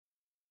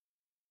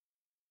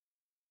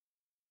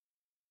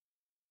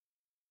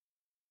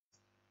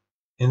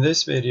In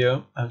this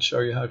video, I'll show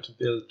you how to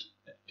build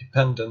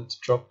dependent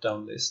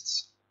drop-down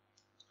lists.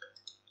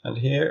 And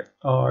here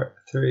are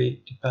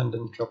 3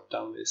 dependent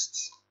drop-down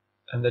lists.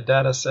 And the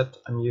data set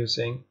I'm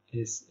using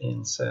is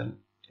in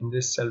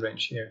this cell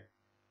range here.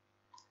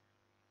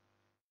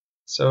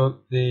 So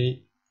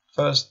the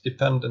first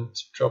dependent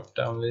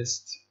drop-down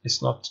list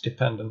is not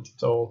dependent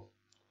at all.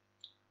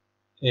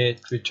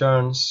 It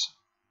returns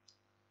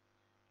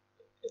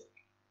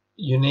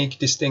unique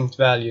distinct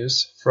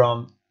values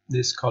from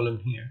this column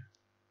here.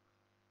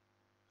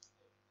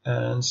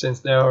 And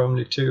since there are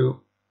only 2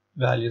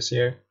 values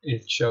here,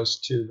 it shows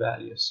 2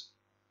 values.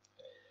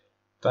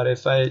 But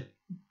if I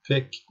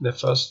pick the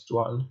first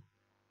one,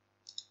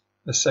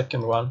 the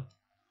second one,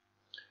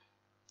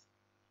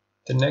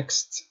 the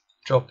next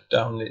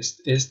drop-down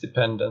list is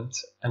dependent,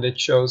 and it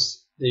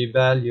shows the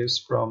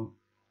values from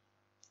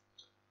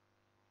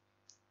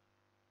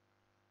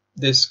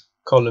this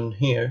column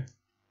here,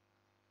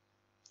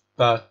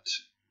 but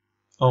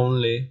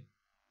only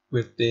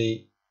with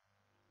the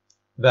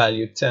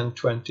value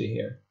 1020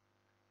 here,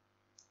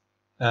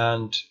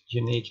 and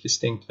unique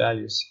distinct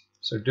values,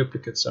 so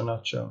duplicates are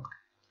not shown.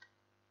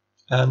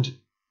 And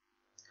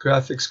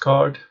graphics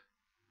card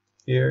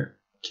here,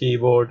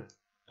 keyboard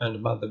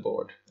and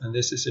motherboard, and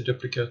this is a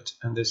duplicate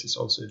and this is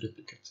also a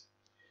duplicate.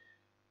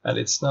 And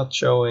it's not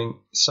showing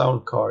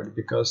sound card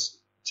because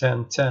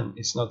 1010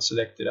 is not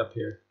selected up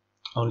here,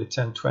 only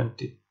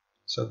 1020.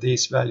 So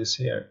these values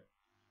here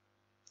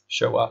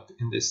show up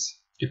in this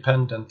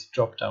dependent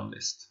drop-down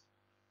list.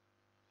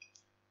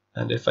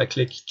 And if I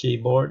click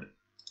keyboard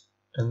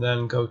and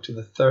then go to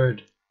the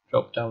third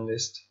drop-down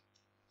list,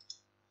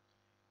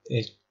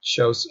 it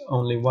shows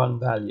only 1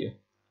 value.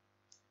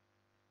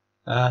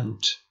 And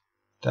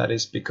that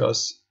is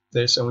because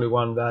there's only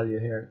 1 value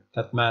here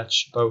that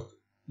match both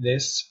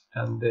this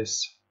and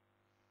this.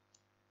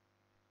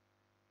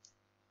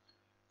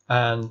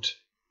 And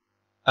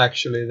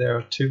actually there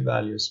are 2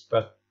 values,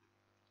 but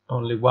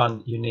only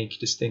 1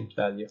 unique distinct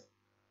value.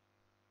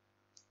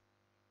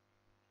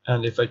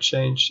 And if I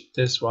change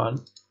this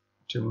one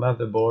to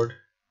motherboard,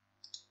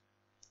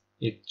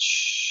 it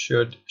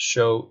should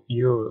show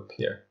Europe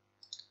here.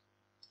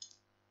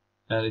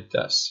 And it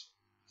does.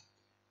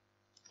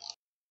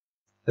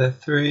 The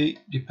 3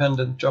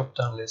 dependent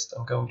drop-down list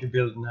I'm going to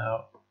build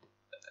now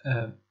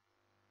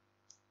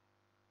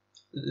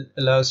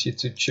allows you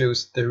to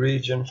choose the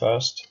region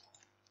first,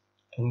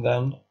 and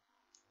then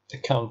the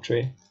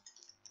country,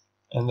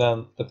 and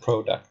then the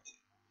product.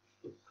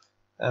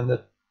 And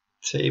the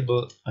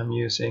table I'm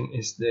using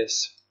is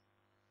this.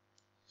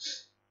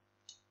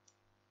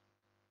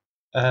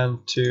 And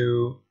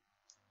to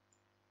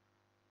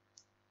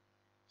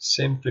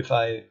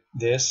simplify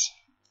this,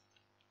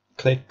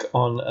 click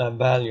on a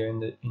value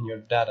in your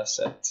data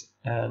set,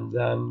 and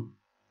then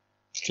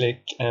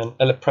click and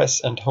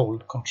press and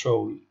hold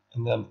Control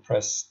and then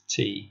press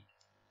T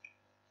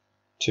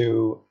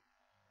to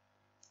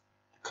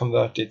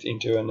convert it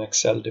into an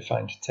Excel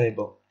defined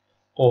table.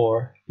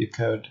 Or you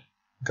could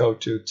go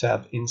to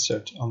tab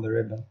Insert on the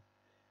ribbon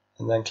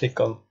and then click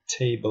on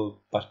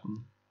Table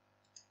button,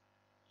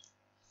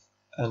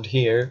 and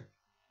here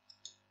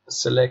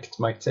select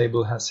my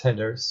table has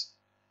headers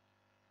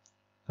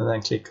and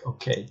then click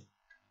OK.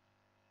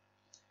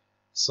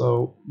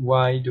 So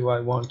why do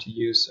I want to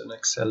use an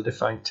Excel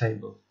defined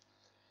table?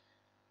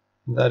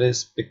 That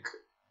is because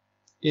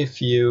if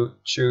you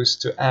choose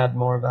to add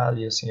more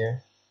values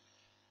here,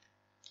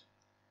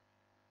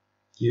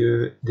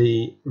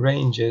 the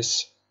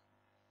ranges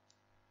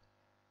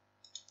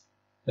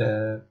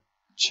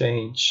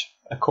change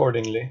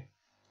accordingly.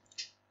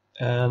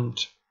 And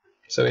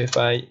so if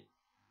I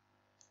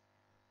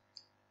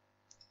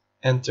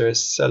enter a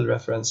cell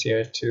reference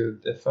here to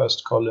the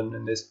first column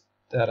in this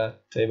data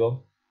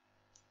table,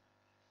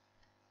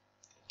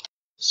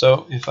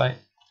 so if I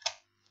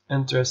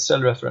enter a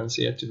cell reference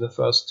here to the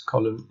first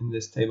column in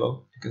this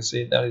table, you can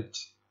see that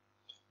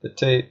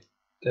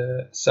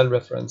the cell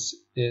reference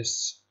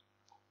is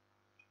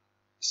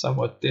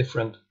somewhat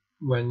different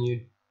when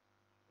you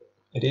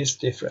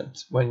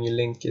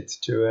link it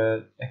to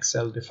an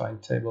Excel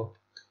defined table.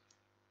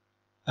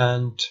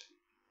 And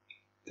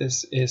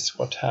this is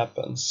what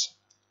happens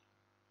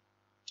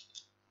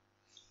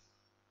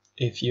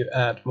if you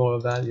add more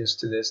values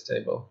to this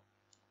table.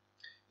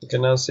 You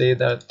can now see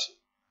that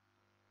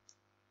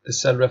the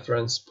cell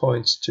reference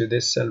points to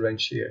this cell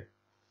range here.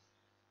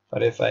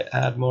 But if I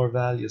add more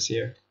values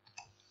here,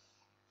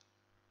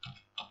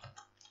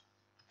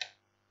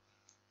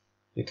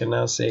 you can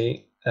now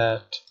see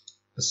that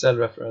the cell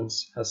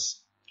reference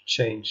has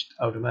changed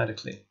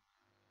automatically.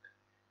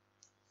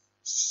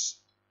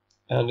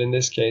 And in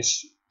this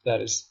case,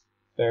 that is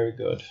very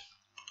good.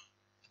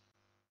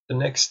 The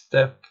next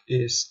step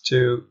is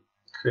to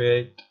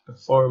create a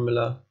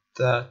formula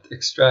that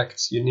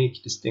extracts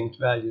unique distinct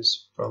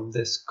values from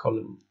this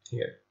column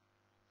here.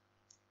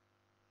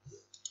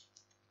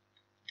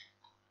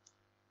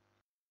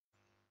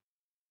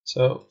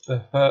 So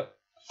the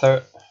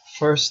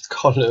first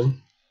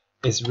column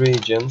is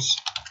regions,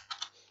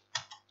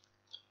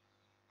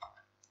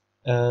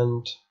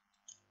 and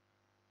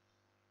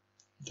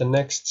the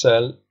next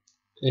cell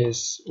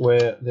is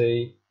where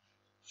the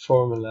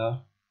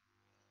formula,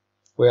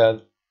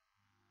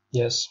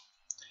 yes,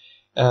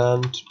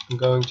 and I'm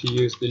going to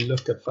use the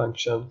lookup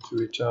function to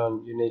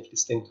return unique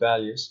distinct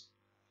values.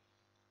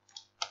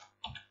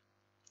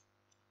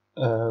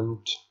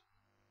 And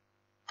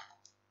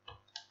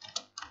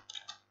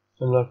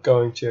I'm not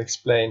going to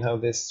explain how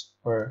this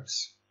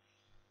works.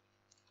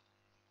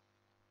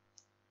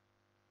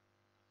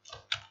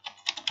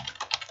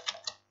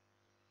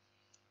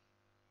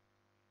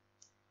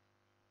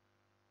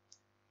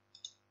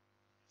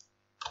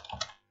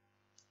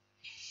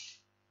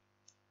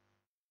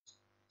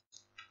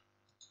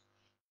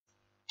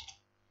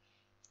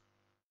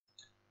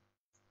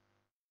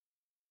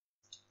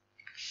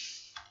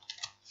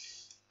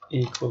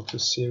 Equal to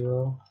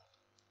 0.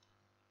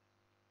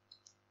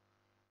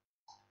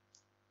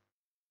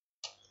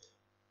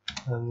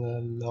 And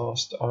the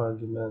last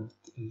argument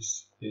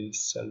is the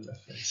cell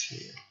reference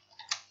here.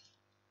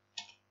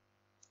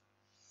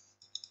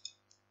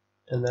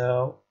 And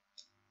now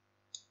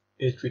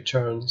it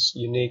returns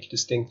unique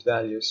distinct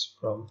values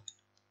from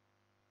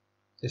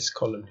this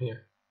column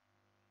here.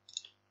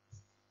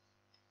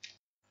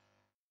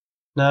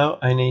 Now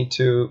I need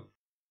to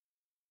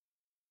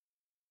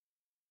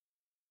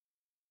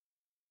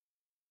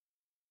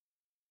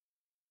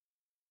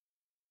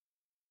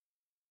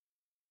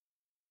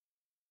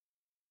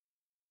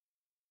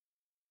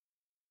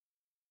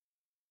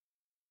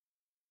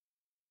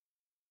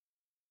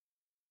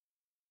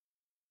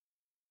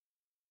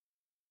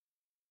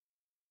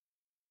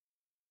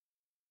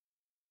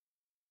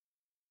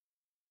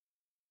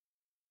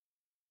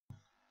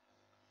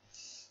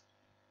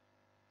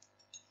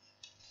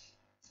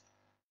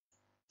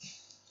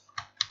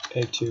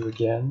A2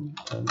 again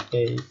and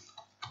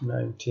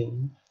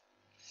A19.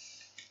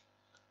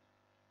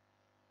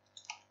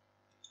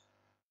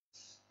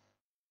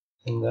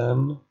 And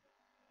then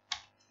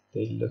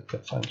the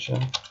lookup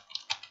function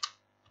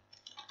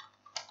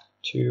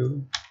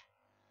 2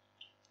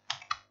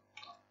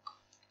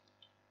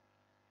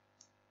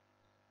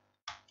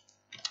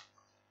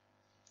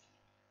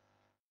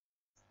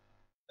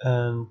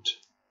 and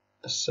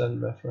a cell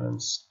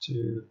reference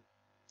to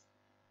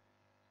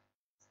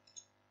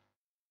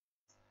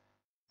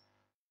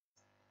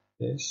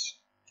this,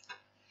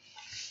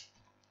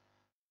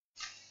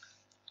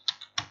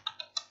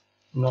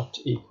 not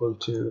equal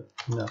to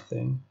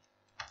nothing,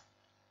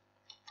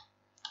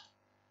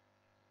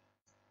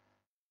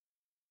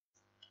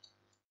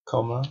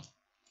 comma,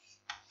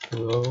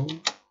 row,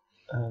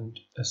 and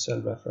a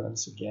cell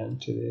reference again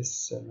to this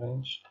cell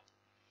range.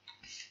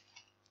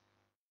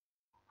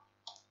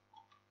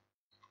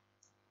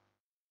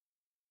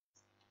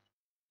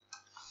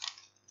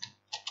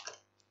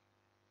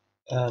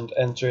 And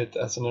enter it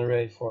as an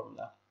array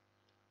formula.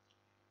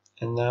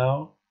 And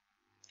now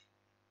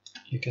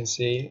you can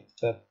see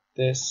that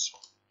this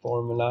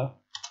formula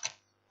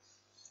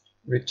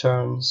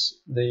returns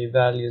the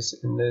values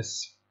in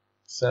this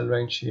cell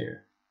range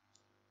here.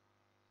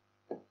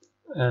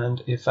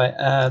 And if I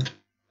add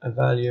a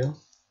value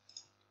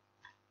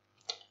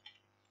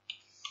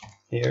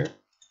here,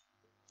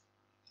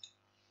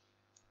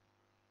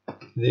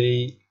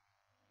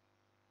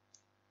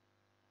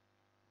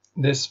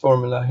 this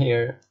formula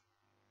here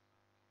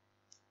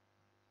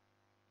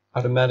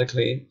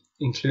automatically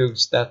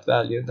includes that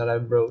value that I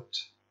wrote,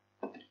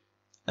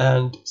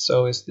 and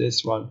so is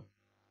this one.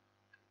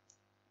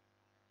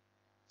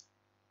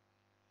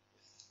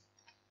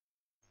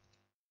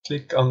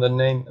 Click on the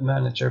Name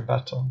Manager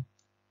button.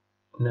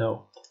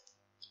 No.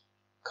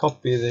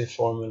 Copy the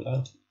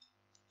formula.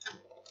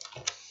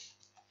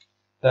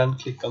 Then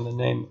click on the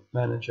Name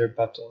Manager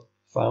button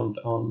found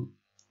on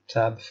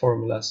tab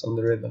Formulas on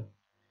the ribbon.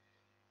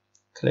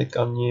 Click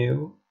on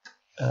New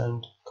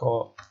and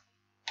call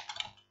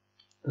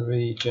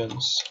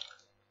Regions.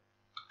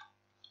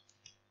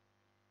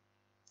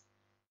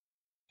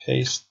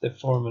 Paste the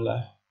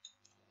formula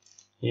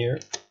here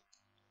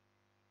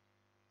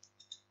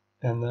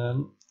and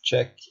then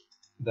check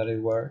that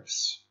it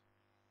works.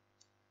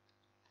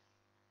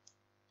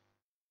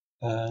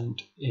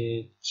 And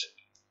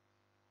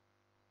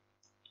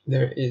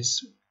there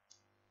is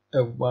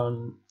a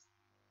 1,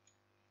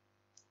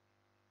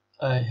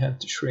 I have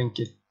to shrink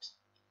it,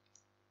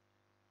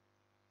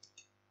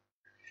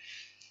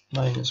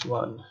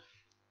 -1.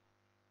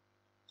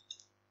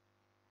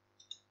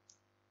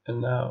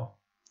 And now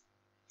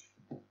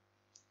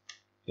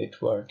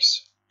it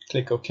works.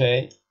 Click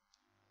OK.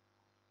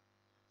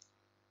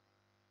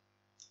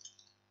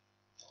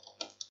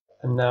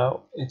 And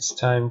now it's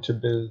time to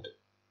build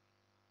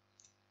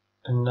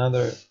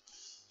another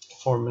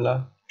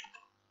formula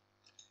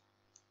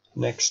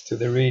next to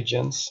the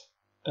regions,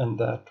 and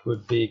that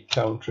would be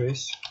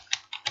countries.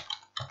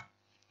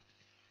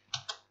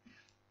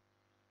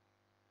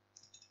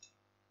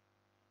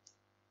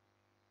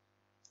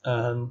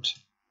 And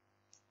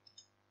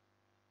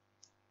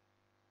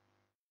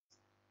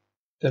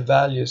the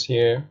values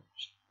here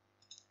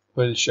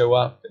will show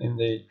up in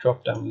the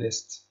drop-down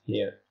list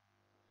here.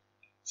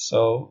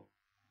 So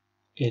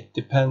it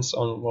depends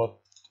on what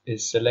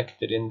is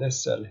selected in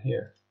this cell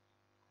here.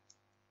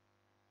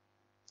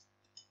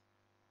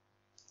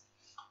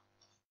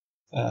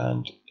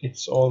 And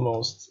it's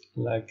almost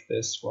like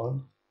this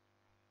one.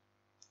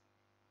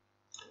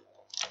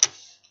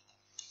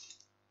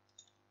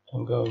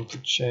 I'm going to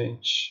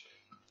change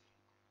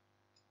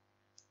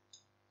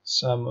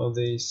some of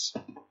these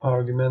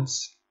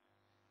arguments.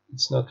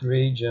 It's not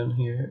region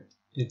here,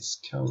 it's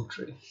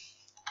country.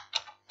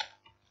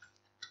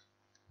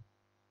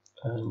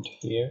 And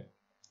here.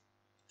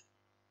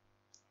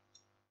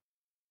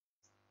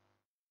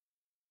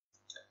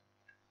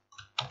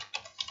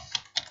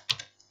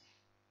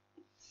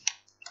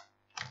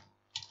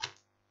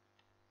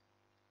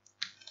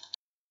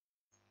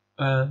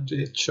 And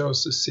it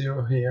shows a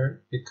 0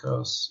 here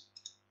because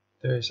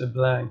there is a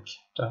blank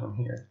down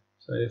here.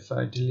 So if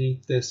I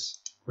delete this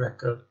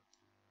record,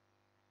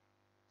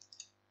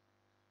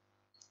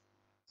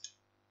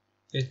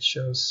 it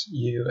shows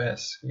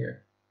US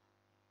here.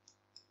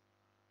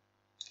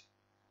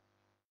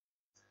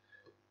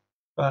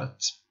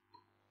 But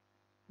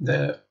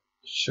there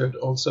should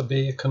also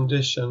be a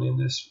condition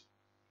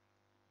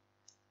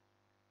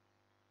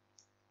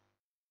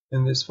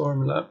in this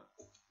formula.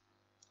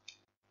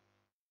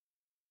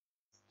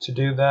 To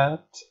do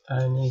that,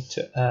 I need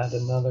to add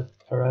another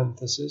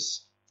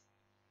parenthesis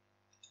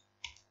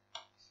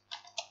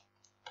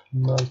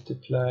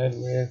multiplied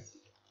with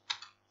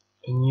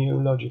a new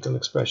logical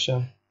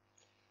expression,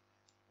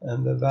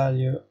 and the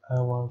value I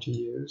want to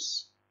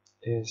use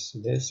is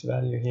this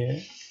value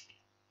here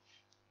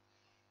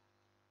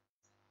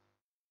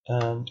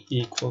and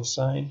equal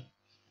sign,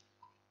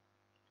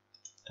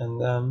 and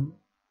then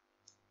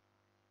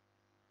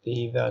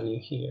the value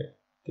here,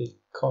 the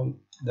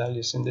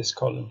values in this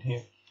column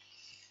here.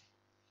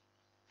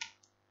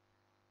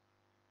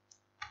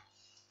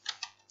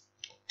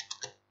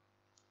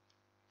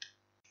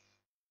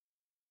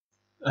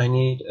 I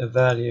need a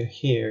value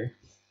here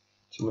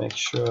to make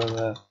sure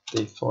that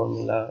the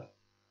formula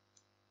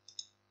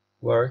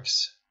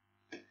works,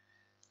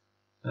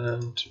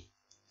 and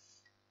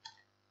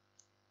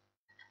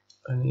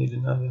I need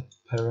another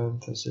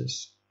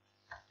parenthesis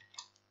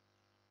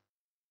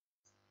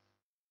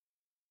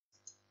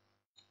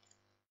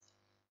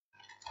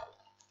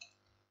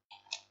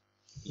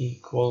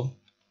equal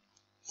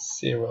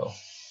 0.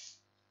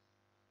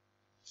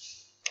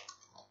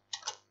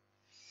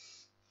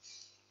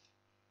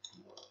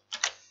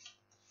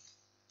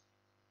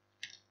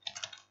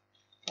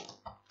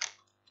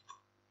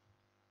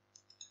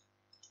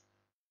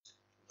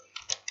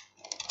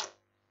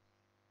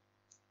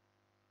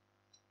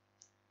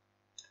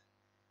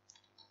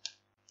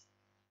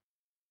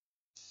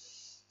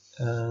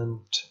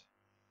 And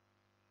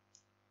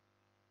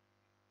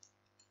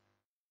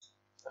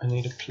I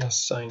need a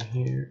plus sign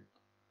here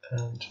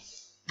and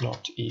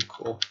not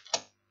equal.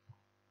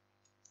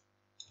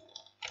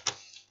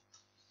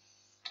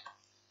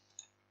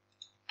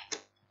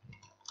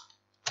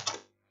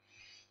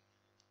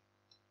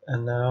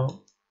 And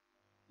now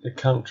the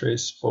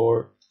countries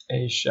for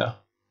Asia,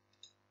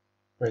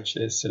 which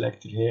is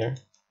selected here,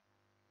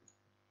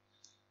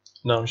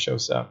 now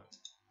shows up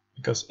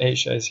because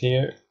Asia is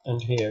here,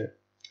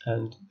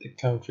 and the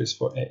countries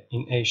for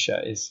in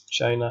Asia is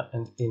China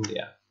and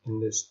India in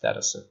this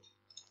dataset.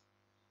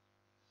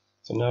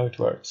 So now it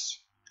works.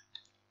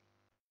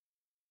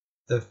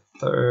 The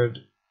third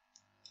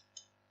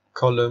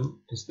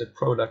column is the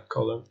product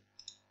column.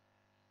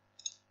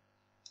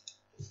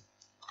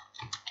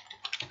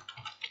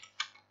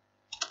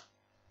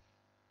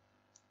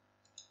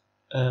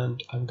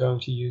 And I'm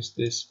going to use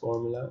this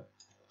formula.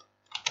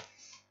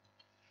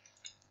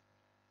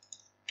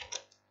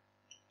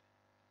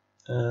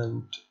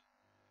 And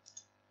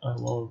I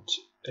want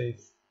a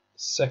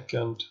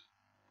second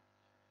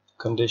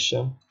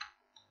condition.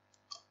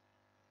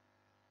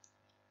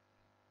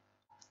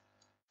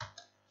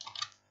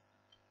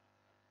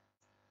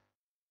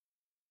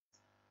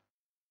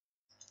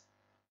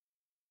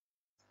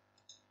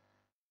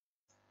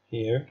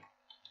 Here.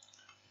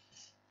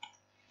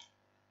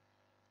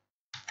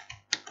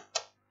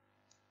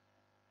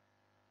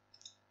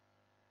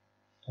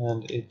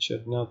 And it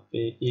should not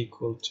be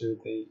equal to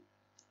the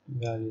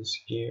values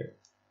here.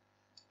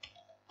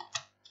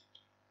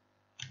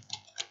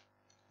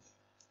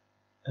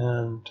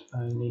 And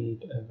I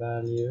need a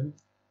value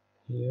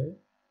here.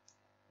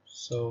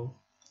 So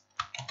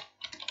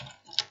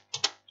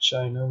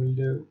China will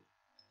do.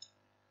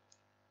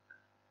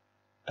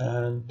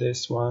 And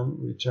this one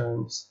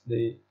returns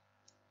the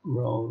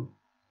wrong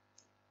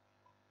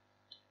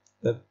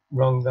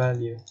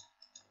value.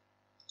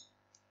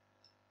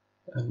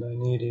 And I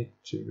need it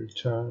to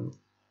return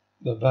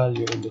the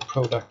value in the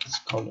products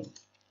column.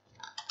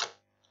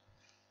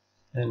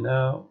 And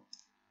now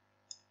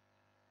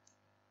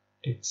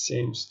it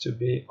seems to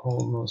be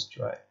almost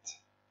right.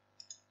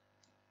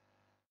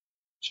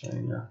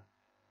 China,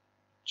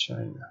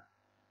 China.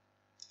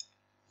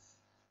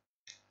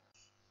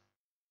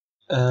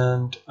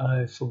 And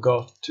I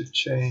forgot to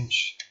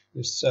change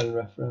the cell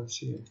reference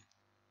here.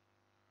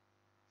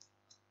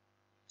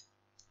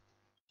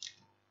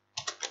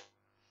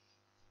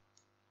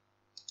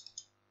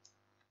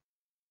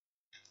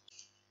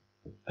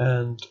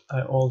 And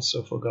I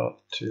also forgot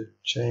to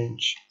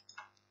change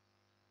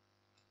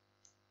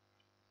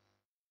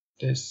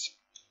this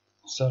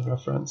cell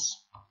reference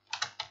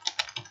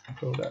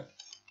product.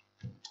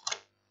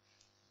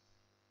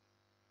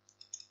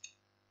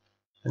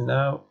 And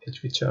now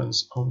it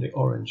returns only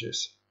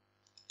oranges.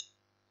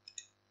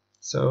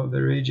 So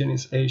the region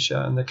is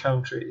Asia and the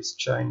country is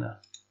China.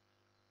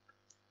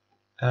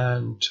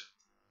 And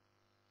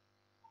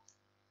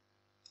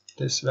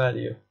this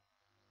value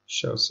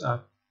shows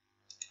up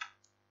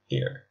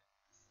here.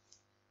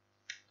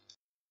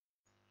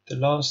 The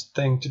last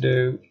thing to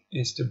do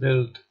is to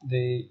build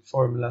the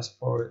formulas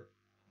for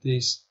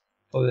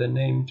the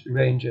named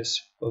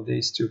ranges for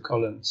these two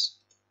columns.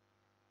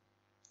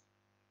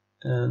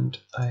 And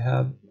I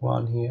have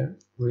one here,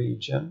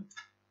 region,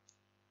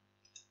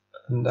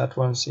 and that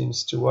one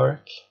seems to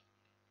work.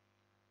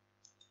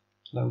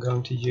 And I'm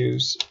going to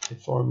use the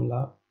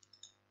formula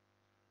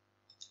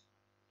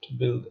to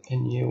build a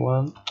new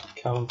one,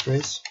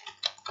 countries.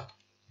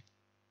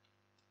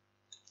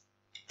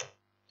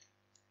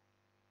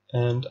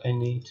 And I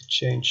need to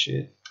change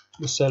it,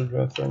 the cell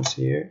reference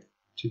here,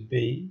 to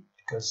B,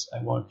 because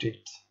I want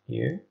it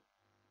here.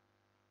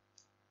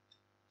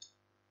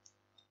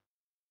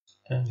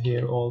 And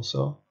here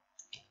also.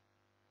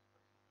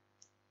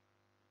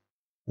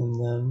 And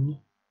then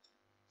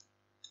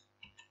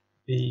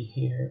B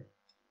here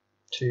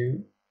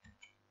too.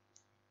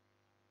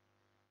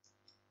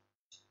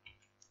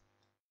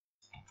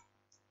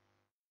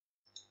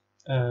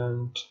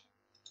 And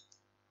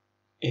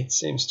it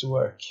seems to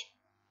work.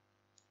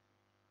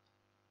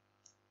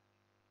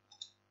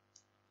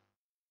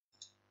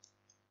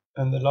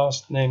 And the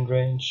last named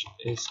range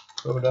is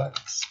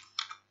products.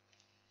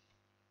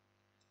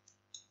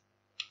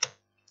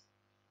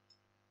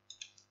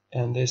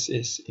 And this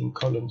is in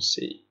column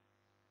C.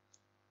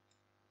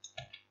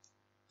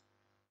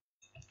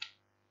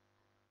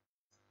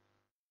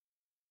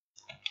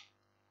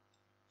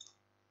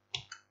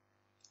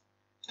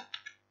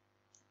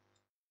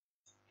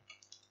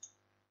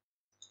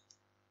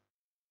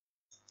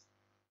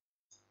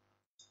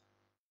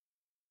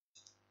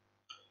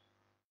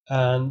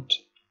 And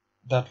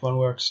that one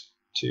works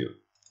too.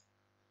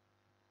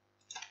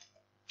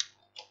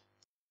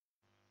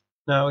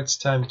 Now it's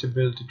time to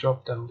build the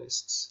drop-down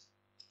lists.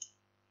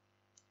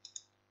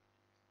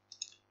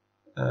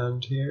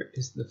 And here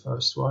is the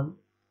first one.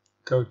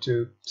 Go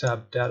to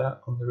tab data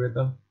on the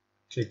ribbon,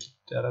 click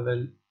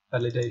data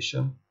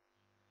validation,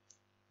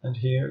 and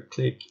here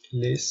click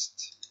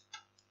list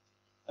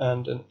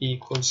and an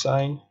equal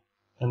sign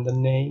and the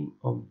name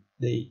of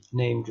the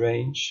named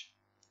range,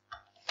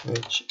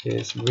 which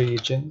is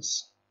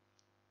regions.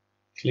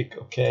 Click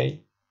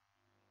OK,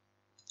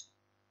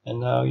 and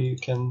now you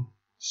can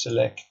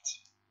select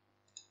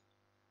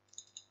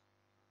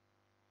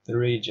the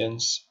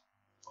regions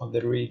of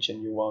the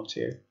region you want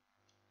here.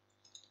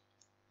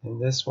 In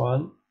this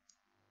one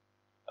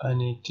I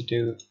need to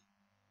do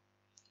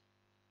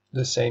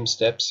the same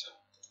steps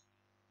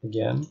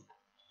again,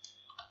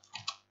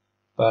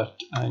 but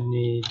I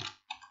need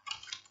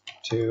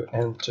to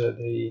enter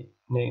the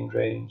named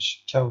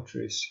range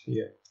countries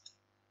here.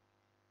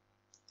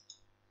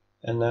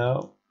 And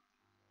now,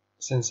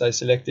 since I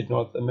selected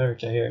North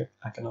America here,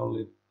 I can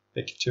only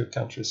pick 2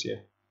 countries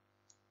here.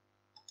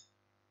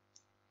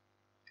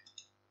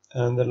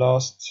 And the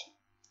last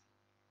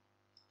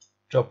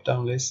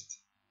drop-down list,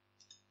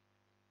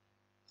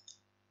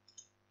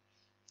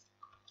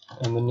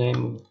 and the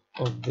name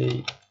of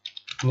the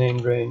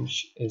named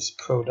range is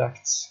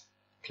products.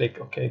 Click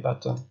OK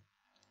button,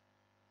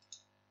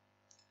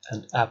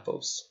 and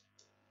apples.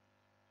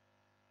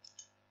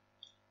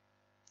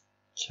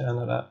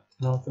 Canada,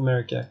 North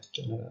America,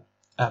 Canada,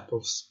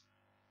 apples.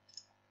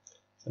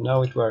 So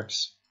now it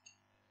works.